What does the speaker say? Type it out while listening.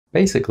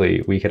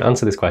Basically, we can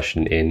answer this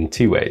question in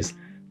two ways.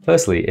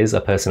 Firstly, is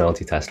a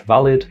personality test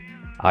valid?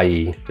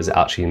 i.e., does it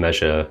actually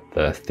measure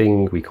the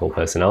thing we call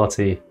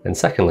personality? And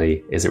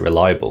secondly, is it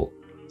reliable?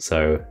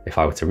 So if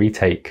I were to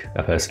retake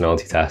a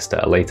personality test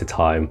at a later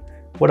time,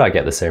 would I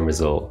get the same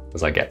result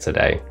as I get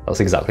today?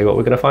 That's exactly what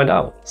we're going to find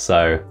out.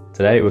 So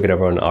today we're going to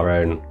run our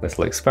own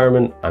little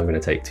experiment. I'm going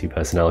to take 2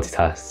 personality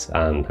tests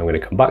and I'm going to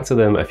come back to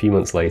them a few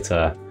months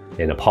later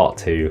in a part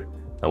 2,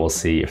 and we'll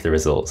see if the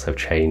results have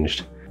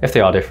changed. If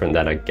they are different,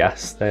 then I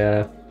guess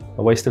they're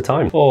a waste of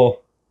time. Or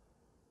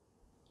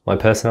my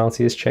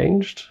personality has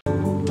changed.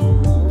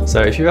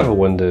 So if you've ever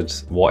wondered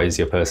what is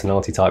your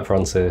personality type,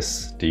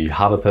 Francis, do you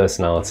have a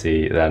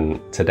personality, then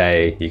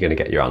today you're going to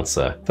get your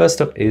answer.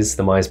 First up is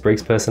the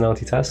Myers-Briggs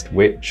personality test,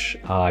 which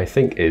I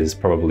think is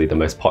probably the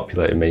most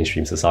popular in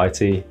mainstream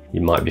society.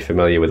 You might be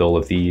familiar with all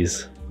of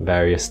these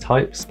various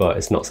types, but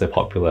it's not so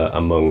popular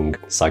among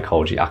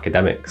psychology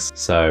academics.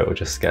 So we'll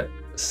just get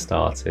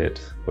started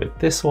with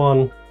this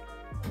one.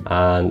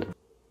 And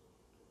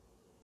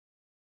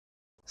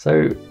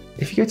so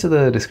if you go to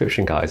the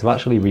description, guys, I've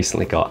actually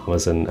recently got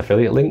Amazon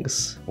affiliate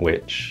links,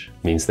 which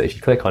means that if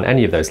you click on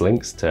any of those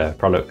links to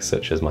products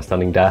such as my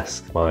standing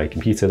desk, my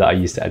computer that I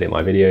use to edit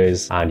my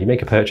videos, and you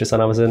make a purchase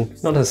on Amazon,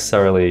 not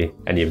necessarily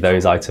any of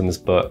those items,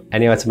 but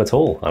any item at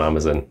all on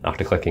Amazon,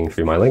 after clicking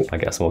through my link, I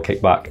get a small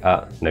kickback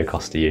at no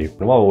cost to you.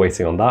 And while we're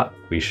waiting on that,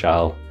 we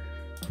shall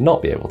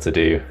not be able to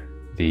do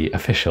the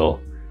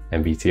official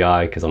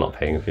MBTI because I'm not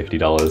paying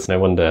 $50. No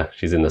wonder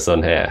she's in the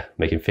sun here,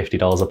 making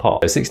 $50 a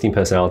pop. So 16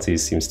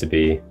 Personalities seems to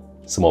be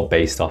somewhat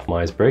based off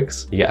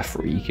Myers-Briggs. You get a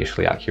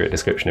freakishly accurate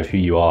description of who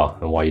you are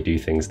and why you do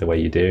things the way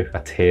you do. I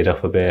teared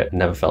up a bit,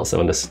 never felt so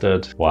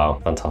understood. Wow,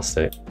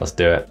 fantastic. Let's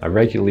do it. I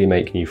regularly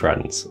make new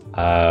friends.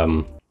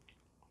 I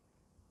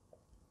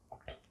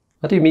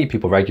do meet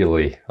people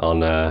regularly on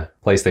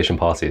PlayStation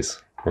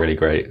parties. Really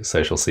great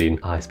social scene.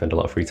 I spend a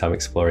lot of free time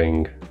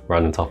exploring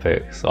random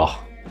topics.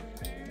 Oh,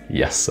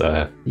 yes,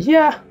 sir.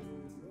 Yeah.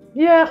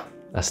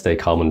 I stay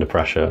calm under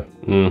pressure.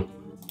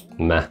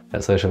 Meh.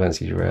 At social events,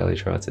 you rarely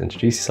try to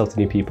introduce yourself to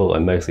new people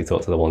and mostly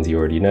talk to the ones you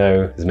already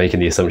know. Is making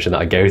the assumption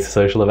that I go to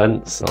social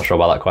events. Not sure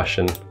about that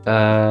question.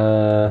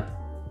 Nah,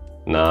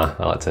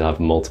 I like to have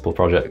multiple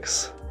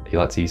projects. You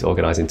like to use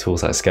organizing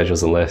tools like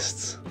schedules and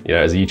lists. You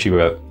know, as a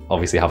YouTuber,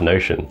 obviously have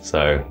Notion,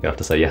 so you have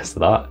to say yes to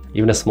that.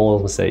 Even a small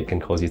mistake can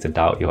cause you to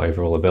doubt your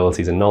overall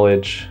abilities and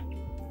knowledge.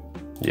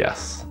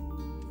 Yes.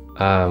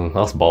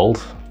 That's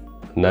bold.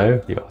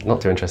 No, you're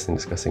not too interested in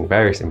discussing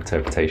various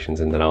interpretations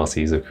and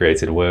analyses of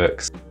created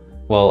works.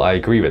 Well, I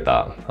agree with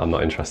that. I'm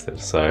not interested.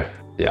 So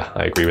yeah,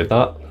 I agree with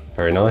that.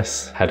 Very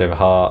nice. Head over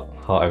heart,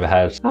 heart over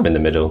head. I'm in the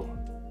middle.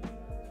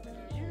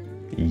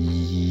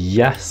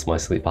 Yes, my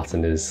sleep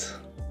pattern is,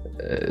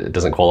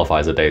 doesn't qualify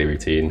as a daily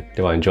routine.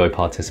 Do I enjoy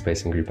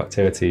participating in group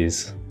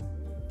activities?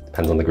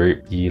 Depends on the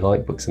group. You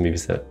like books and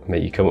movies that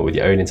make you come up with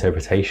your own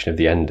interpretation of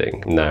the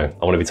ending? No,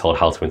 I want to be told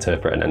how to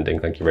interpret an ending.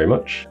 Thank you very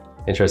much.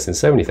 Interested in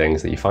so many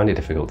things that you find it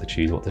difficult to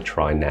choose what to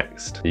try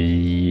next?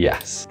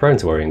 Yes. Prone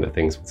to worrying that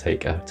things will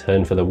take a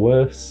turn for the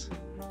worse?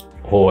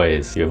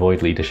 Always. You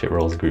avoid leadership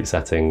roles, group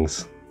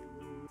settings.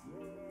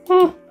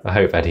 I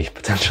hope any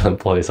potential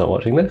employees aren't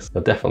watching this.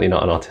 You're definitely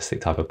not an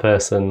artistic type of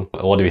person.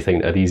 What do we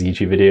think of these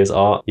YouTube videos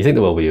are? You think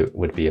the world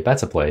would be a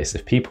better place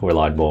if people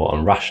relied more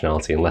on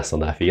rationality and less on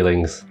their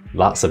feelings?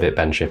 That's a bit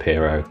Ben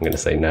Shapiro. I'm going to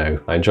say no.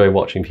 I enjoy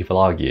watching people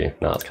argue.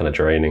 No, that's kind of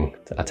draining.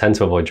 I tend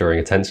to avoid drawing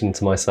attention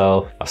to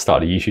myself. I've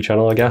started a YouTube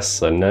channel, I guess,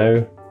 so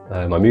no.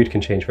 My mood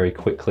can change very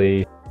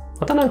quickly.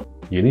 I don't know.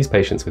 You lose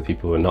patience with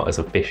people who are not as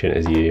efficient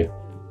as you.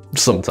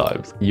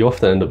 Sometimes. You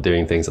often end up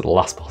doing things at the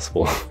last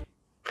possible.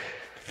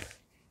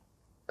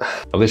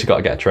 I've literally got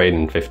to get a train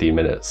in 15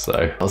 minutes, so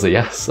I was like,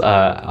 yes.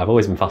 I've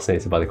always been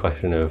fascinated by the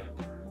question of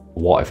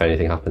what, if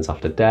anything, happens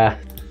after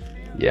death.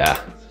 Yeah,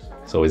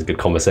 it's always a good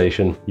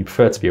conversation. You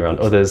prefer to be around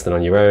others than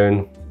on your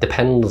own.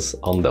 Depends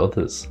on the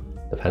others.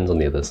 Depends on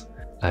the others.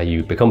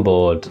 You become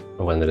bored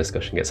when the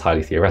discussion gets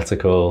highly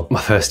theoretical.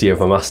 My first year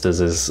of my master's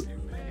has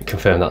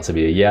confirmed that to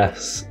be a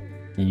yes.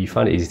 You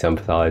find it easy to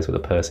empathise with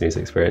a person whose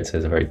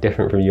experiences are very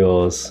different from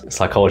yours.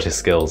 Psychologist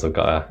skills, I've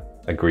got to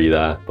agree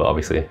there, but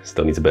obviously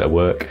still needs a bit of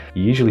work.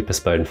 You usually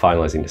postpone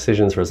finalising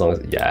decisions for as long as,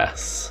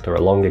 yes. After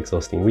a long,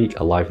 exhausting week,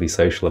 a lively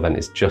social event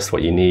is just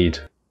what you need.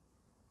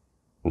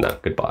 No,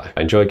 goodbye.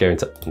 I enjoy going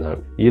to,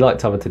 no. You like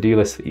to have a to-do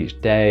list for each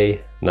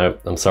day? No,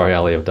 I'm sorry,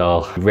 Ali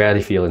Abdal. You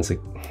rarely feel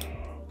insecure.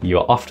 You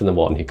are often the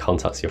one who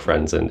contacts your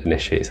friends and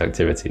initiates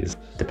activities.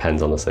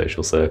 Depends on the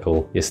social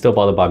circle. You're still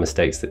bothered by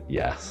mistakes that,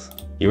 yes.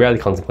 You rarely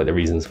contemplate the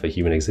reasons for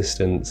human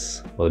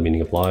existence or the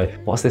meaning of life.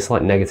 What's this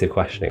like negative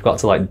questioning? I've got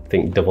to like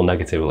think double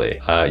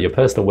negatively. Your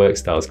personal work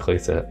style is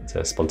close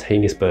to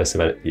spontaneous bursts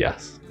of energy.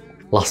 Yes.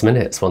 Last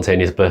minute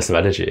spontaneous bursts of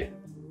energy.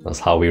 That's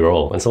how we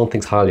roll. When someone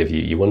thinks highly of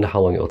you, you wonder how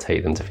long it will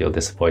take them to feel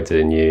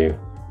disappointed in you.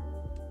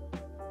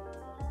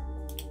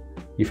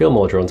 You feel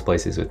more drawn to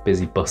places with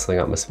busy, bustling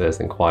atmospheres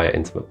than quiet,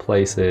 intimate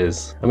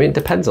places. I mean, it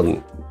depends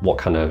on what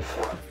kind of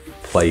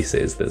place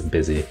it is that's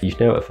busy. You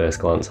know at first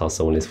glance how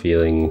someone is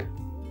feeling.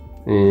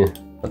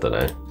 I don't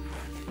know.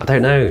 I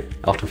don't know.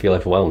 I often feel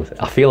overwhelmed.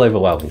 I feel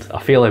overwhelmed.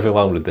 I feel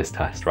overwhelmed with this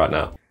test right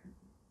now.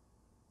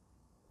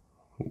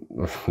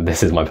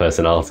 This is my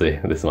personality.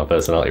 This is my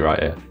personality right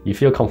here. You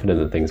feel confident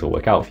that things will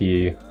work out for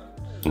you?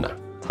 No.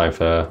 Time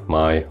for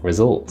my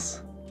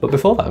results. But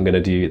before that, I'm going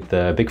to do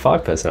the Big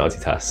 5 personality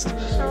test,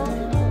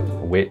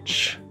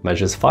 which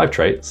measures 5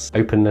 traits: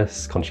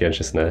 openness,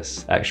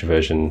 conscientiousness,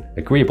 extroversion,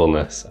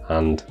 agreeableness,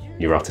 and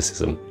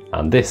neuroticism.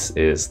 And this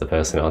is the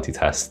personality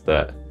test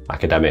that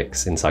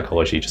academics in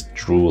psychology just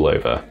drool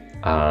over.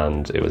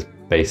 And it was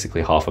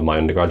basically half of my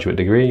undergraduate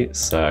degree.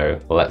 So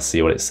let's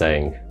see what it's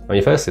saying. I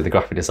mean, firstly, the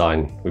graphic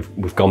design,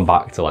 we've gone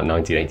back to like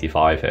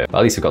 1985 here, but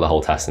at least we've got the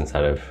whole test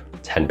instead of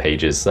 10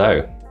 pages.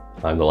 So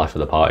I'm the life of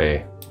the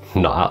party,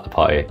 not at the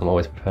party. I'm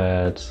always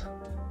prepared.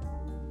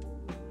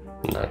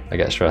 No, I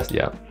get stressed,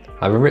 yeah.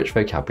 I have a rich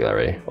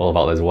vocabulary, all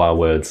about those wild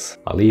words.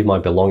 I leave my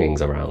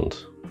belongings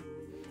around.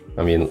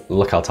 I mean,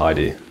 look how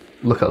tidy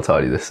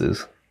this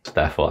is.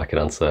 Therefore, I can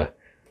answer,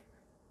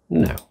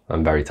 no,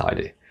 I'm very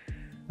tidy.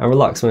 I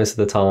relax most of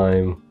the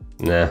time.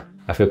 Nah,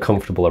 I feel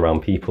comfortable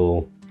around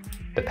people.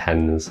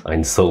 Depends. I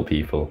insult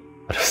people.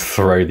 I just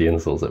throw the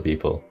insults at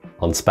people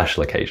on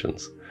special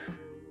occasions.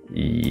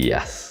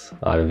 Yes,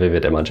 I have a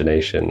vivid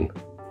imagination.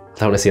 I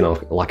don't want to seem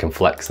like I'm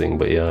flexing,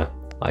 but yeah.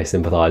 I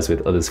sympathize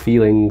with others'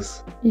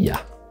 feelings.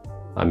 Yeah.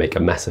 I make a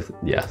mess of,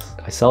 yes.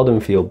 I seldom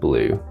feel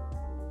blue.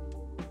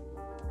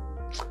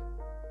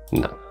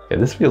 No. Yeah,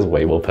 this feels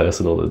way more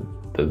personal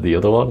than the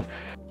other one.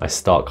 I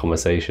start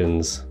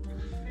conversations.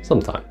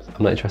 Sometimes.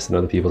 I'm not interested in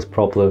other people's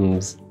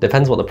problems.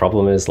 Depends what the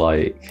problem is.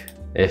 Like,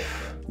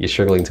 if you're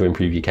struggling to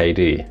improve your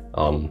KD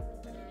on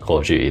Call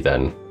of Duty,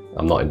 then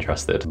I'm not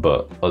interested.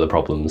 But other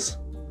problems,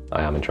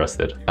 I am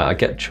interested. I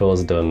get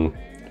chores done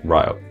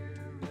right up.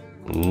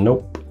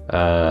 Nope.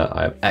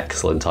 I have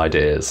excellent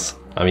ideas.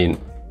 I mean,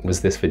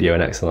 was this video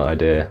an excellent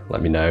idea?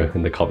 Let me know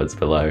in the comments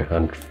below.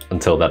 And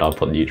until then, I'll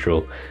put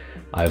neutral.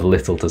 I have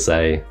little to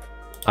say.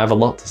 I have a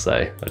lot to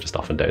say. I just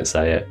often don't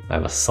say it. I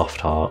have a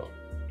soft heart.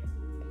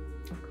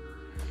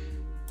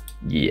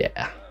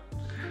 Yeah.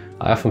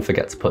 I often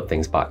forget to put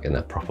things back in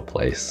their proper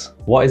place.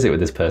 What is it with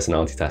this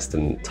personality test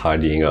and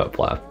tidying up?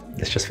 Like,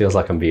 this just feels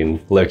like I'm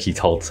being low-key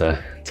told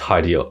to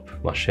tidy up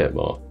my shit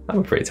more. I'm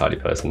a pretty tidy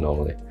person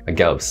normally. I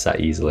get upset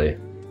easily.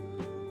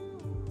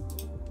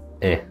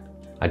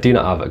 I do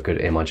not have a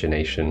good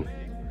imagination.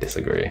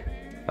 Disagree.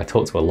 I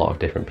talk to a lot of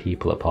different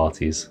people at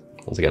parties.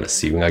 Once again,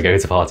 assuming I go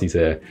to parties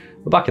here.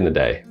 But back in the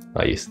day,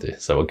 I used to,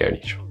 so we'll go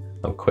neutral.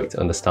 I'm quick to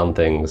understand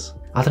things.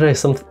 I don't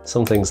know,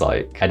 some things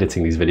like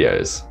editing these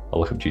videos, I'll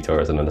look up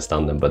tutorials and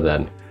understand them, but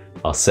then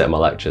I'll sit at my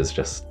lectures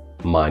just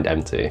mind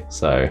empty.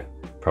 So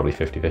probably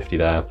 50-50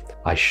 there.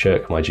 I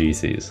shirk my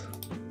duties.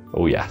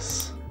 Oh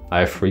yes. I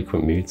have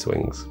frequent mood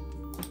swings.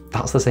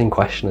 That's the same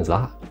question as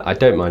that. I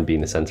don't mind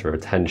being the center of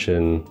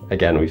attention.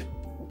 Again,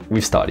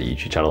 we've started a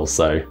YouTube channel,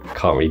 so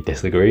can't really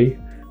disagree.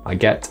 I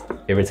get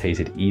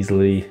irritated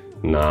easily.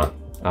 Nah.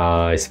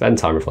 I spend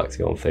time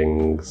reflecting on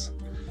things.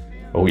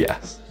 Oh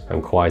yes.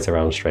 I'm quiet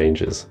around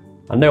strangers.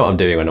 I know what I'm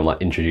doing when I'm like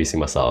introducing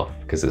myself,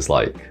 because it's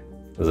like,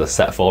 there's a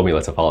set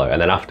formula to follow.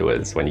 And then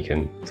afterwards, when you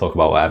can talk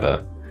about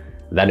whatever,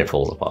 then it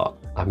falls apart.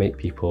 I make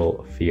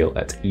people feel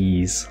at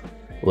ease.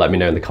 Let me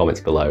know in the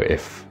comments below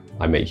if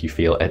I make you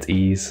feel at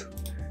ease.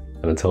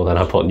 And until then,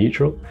 I put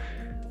neutral.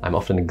 I'm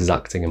often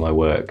exacting in my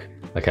work.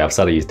 Okay, I've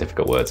said I use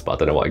difficult words, but I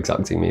don't know what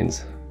exacting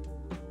means.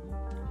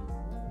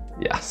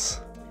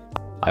 Yes.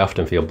 I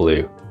often feel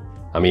blue.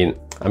 I mean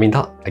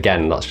that,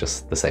 again, that's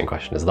just the same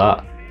question as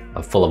that.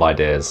 I'm full of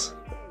ideas.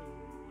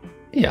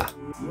 Yeah.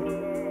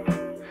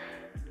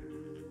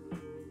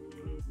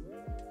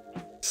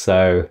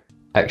 So,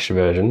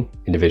 extroversion,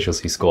 individuals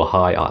who score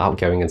high are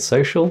outgoing and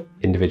social.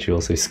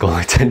 Individuals who score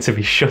low tend to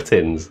be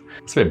shut-ins.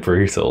 It's a bit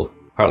brutal.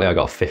 Apparently I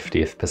got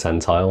 50th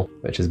percentile,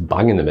 which is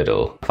bang in the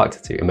middle. Factor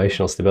 2,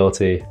 emotional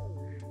stability.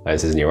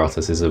 This is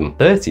neuroticism.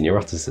 30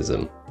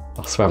 neuroticism.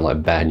 I swear I'm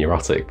like bare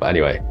neurotic, but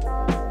anyway.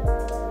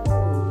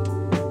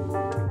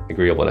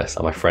 Agreeableness,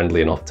 am I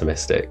friendly and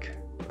optimistic?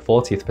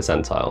 40th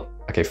percentile.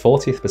 Okay,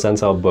 40th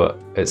percentile, but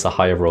it's a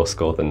higher raw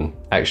score than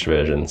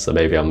extroversion, so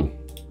maybe I'm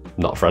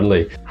not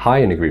friendly. High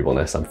in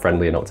agreeableness, I'm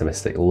friendly and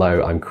optimistic.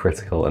 Low, I'm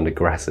critical and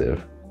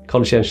aggressive.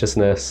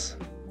 Conscientiousness,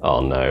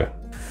 oh no.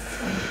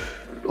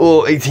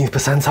 Oh, 18th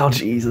percentile,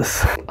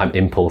 Jesus. I'm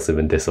impulsive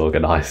and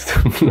disorganized.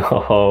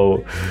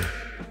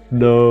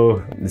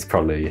 No. It's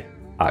probably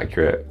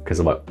accurate because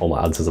all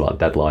my answers about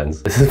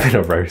deadlines. This has been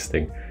a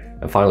roasting.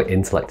 And finally,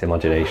 intellect,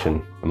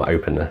 imagination, and my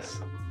openness.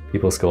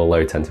 People who score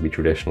low tend to be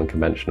traditional and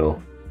conventional.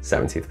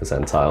 70th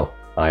percentile.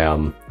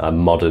 I'm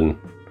modern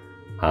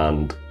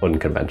and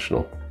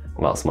unconventional.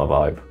 That's my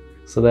vibe.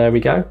 So there we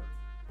go.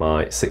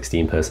 My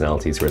 16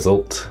 personalities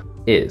result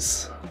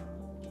is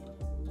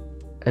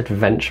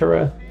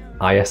adventurer,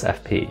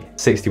 ISFP,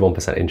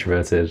 61%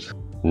 introverted,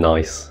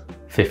 nice,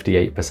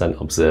 58%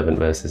 observant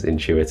versus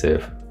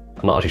intuitive.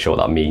 I'm not actually sure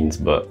what that means,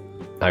 but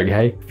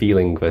okay.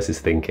 Feeling versus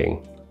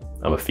thinking.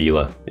 I'm a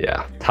feeler,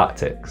 yeah.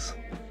 Tactics,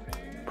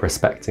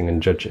 prospecting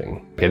and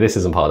judging. Okay, this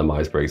isn't part of the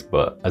Myers-Briggs,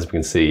 but as we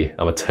can see,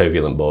 I'm a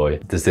turbulent boy.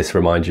 Does this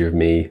remind you of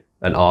me?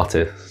 An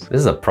artist. This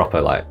is a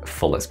proper like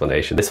full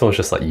explanation. This one's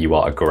just like, you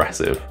are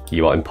aggressive.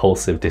 You are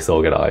impulsive,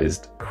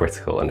 disorganized,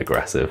 critical and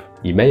aggressive.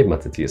 You may have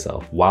muttered to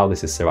yourself, wow,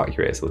 this is so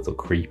accurate, it's a little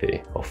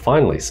creepy. Or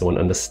finally, someone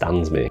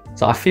understands me.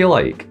 So I feel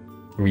like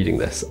reading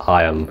this,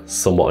 I am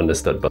somewhat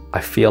understood, but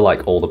I feel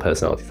like all the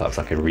personality types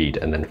I could read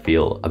and then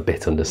feel a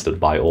bit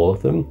understood by all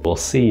of them. We'll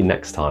see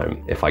next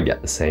time if I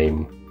get the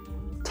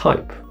same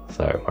type.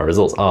 So my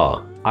results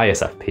are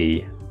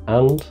ISFP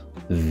and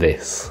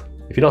this.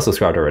 If you're not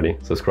subscribed already,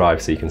 subscribe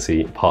so you can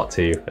see part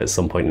 2 at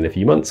some point in a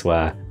few months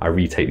where I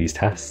retake these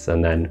tests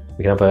and then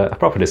we can have a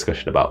proper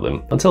discussion about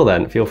them. Until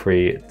then, feel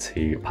free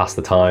to pass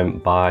the time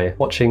by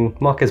watching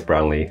Marcus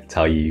Brownlee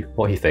tell you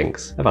what he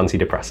thinks of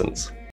antidepressants.